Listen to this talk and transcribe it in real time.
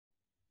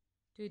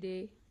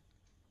Today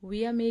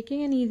we are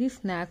making an easy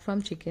snack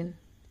from chicken,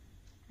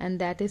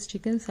 and that is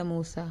chicken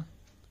samosa.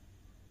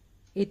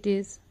 It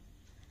is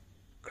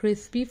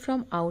crispy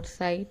from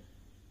outside,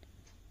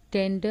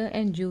 tender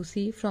and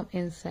juicy from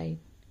inside.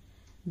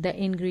 The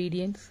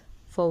ingredients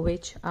for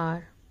which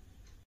are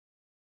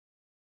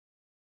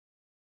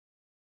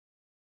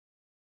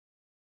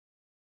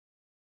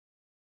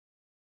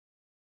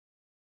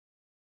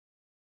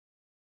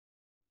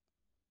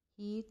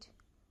heat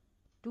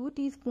 2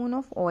 teaspoons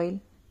of oil,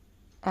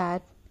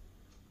 add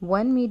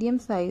 1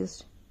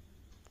 medium-sized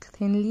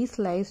thinly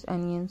sliced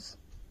onions,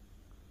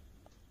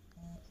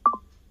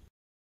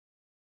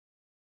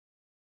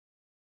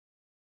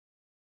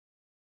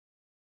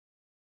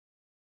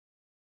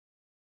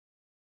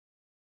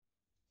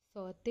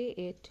 saute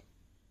it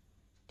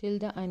till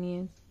the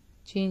onion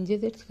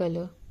changes its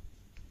color.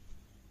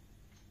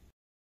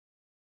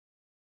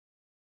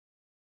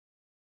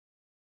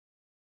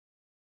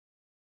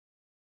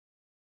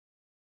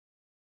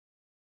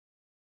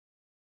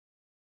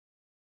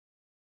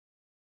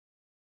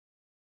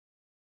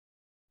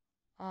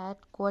 Add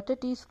quarter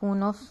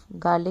teaspoon of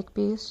garlic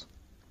paste,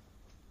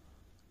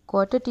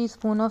 quarter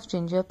teaspoon of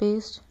ginger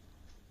paste.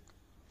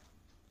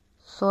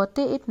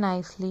 Saute it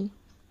nicely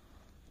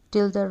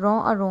till the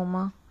raw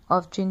aroma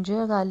of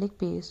ginger garlic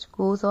paste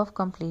goes off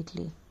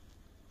completely.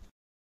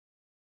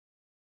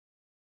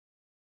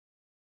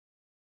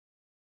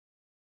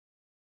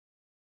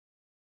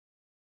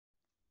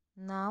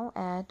 Now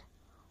add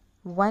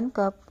 1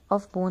 cup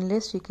of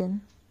boneless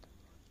chicken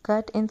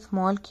cut in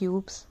small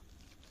cubes.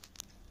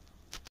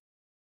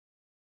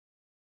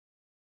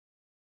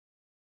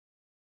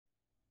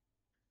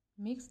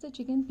 Mix the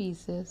chicken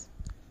pieces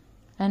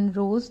and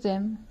roast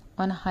them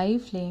on a high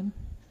flame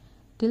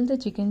till the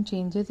chicken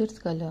changes its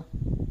color.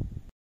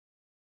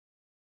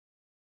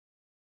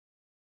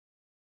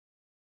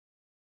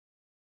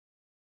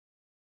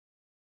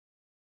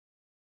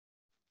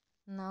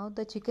 Now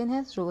the chicken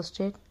has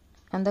roasted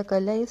and the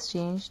color is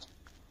changed.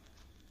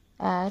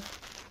 Add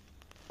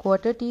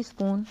quarter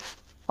teaspoon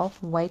of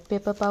white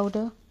pepper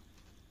powder,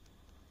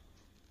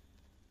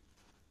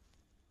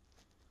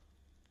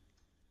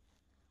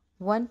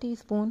 1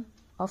 teaspoon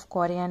of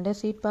coriander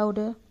seed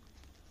powder,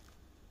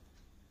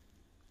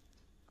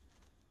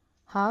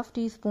 half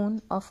teaspoon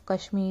of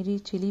Kashmiri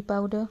chili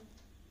powder,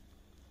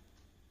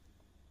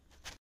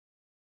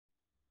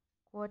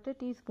 quarter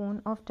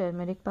teaspoon of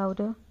turmeric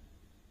powder,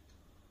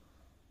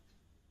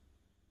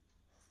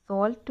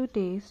 salt to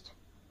taste,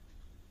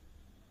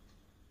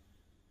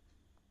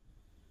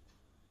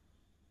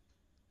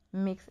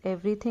 mix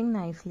everything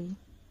nicely.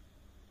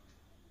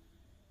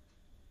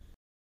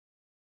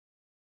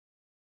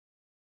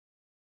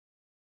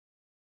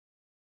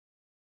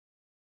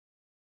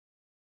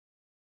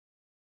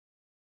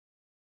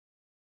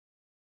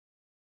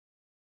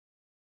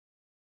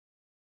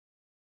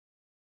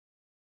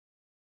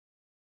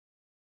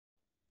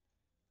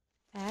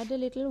 Add a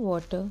little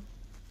water,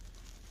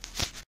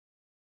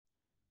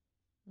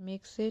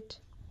 mix it.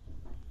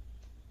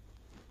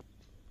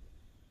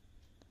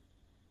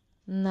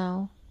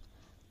 Now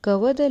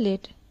cover the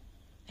lid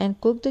and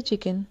cook the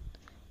chicken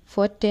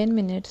for 10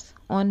 minutes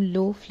on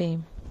low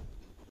flame.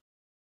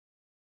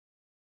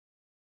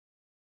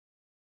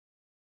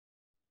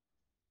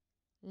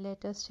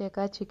 Let us check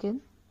our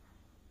chicken.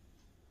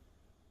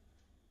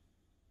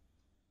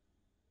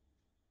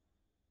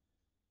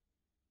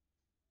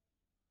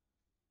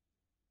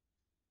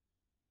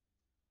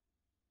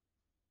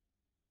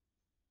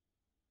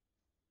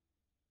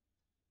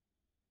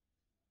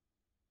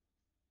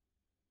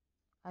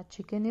 Our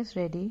chicken is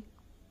ready.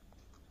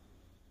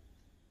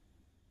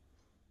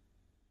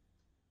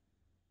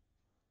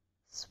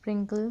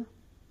 Sprinkle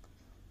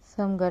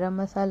some garam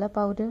masala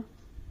powder,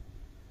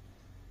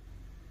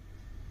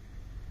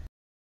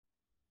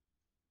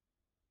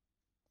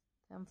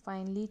 some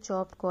finely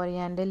chopped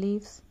coriander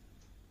leaves.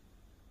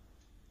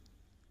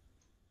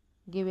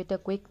 Give it a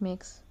quick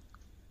mix.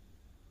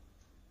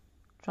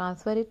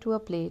 Transfer it to a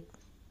plate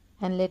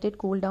and let it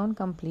cool down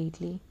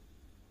completely.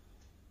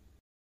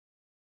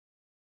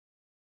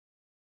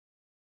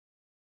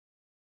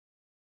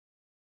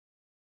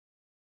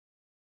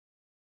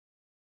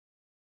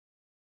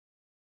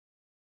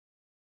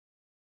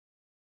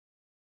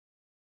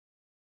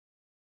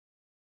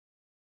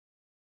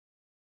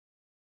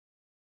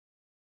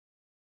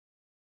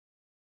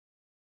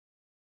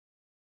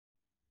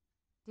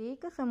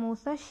 Take a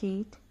samosa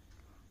sheet,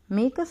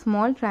 make a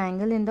small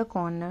triangle in the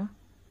corner.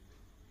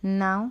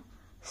 Now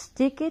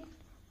stick it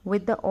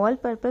with the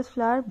all-purpose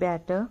flour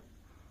batter,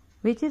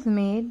 which is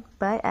made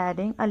by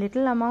adding a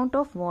little amount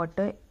of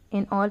water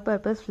in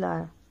all-purpose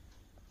flour.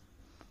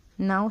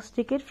 Now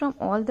stick it from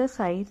all the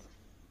sides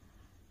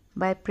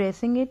by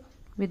pressing it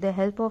with the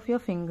help of your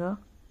finger.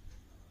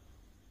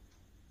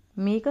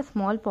 Make a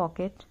small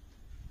pocket.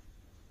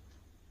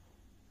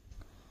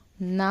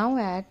 Now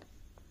add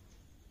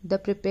the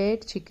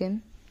prepared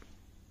chicken.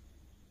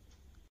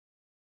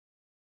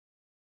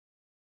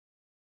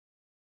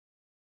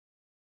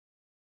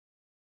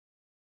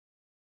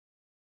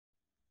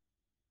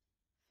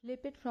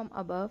 Flip it from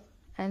above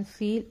and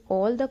seal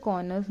all the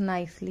corners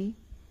nicely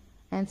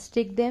and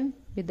stick them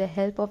with the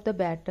help of the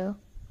batter.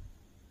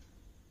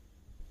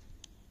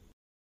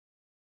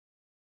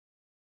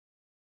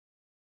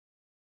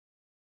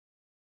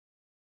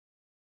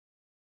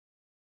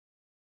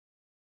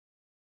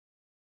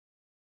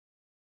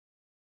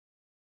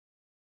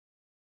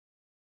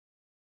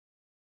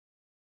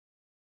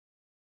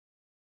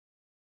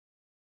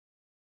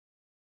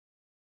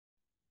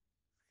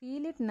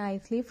 Seal it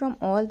nicely from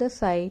all the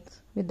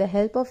sides with the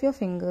help of your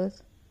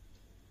fingers.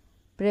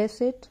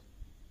 Press it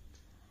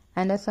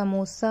and a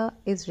samosa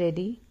is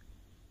ready.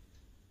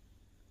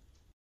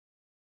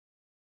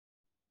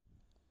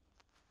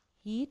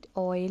 Heat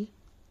oil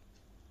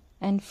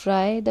and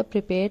fry the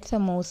prepared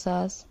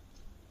samosas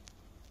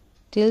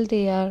till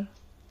they are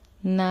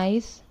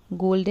nice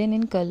golden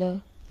in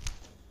color.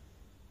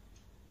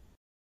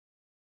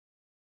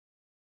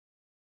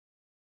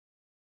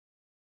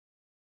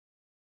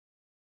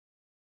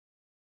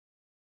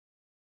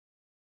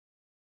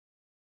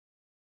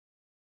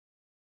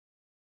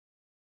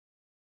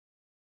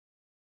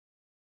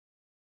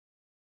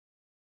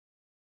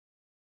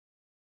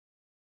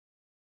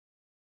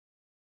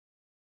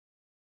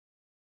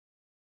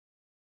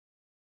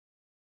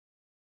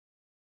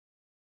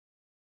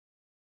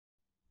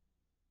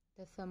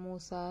 The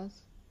samosas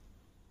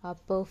are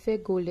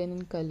perfect golden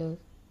in color.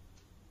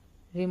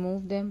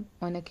 Remove them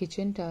on a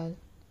kitchen towel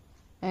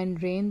and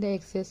drain the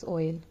excess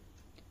oil.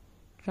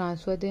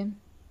 Transfer them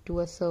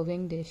to a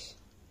serving dish.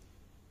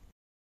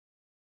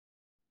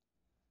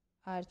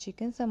 Our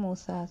chicken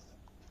samosas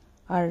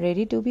are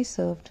ready to be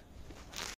served.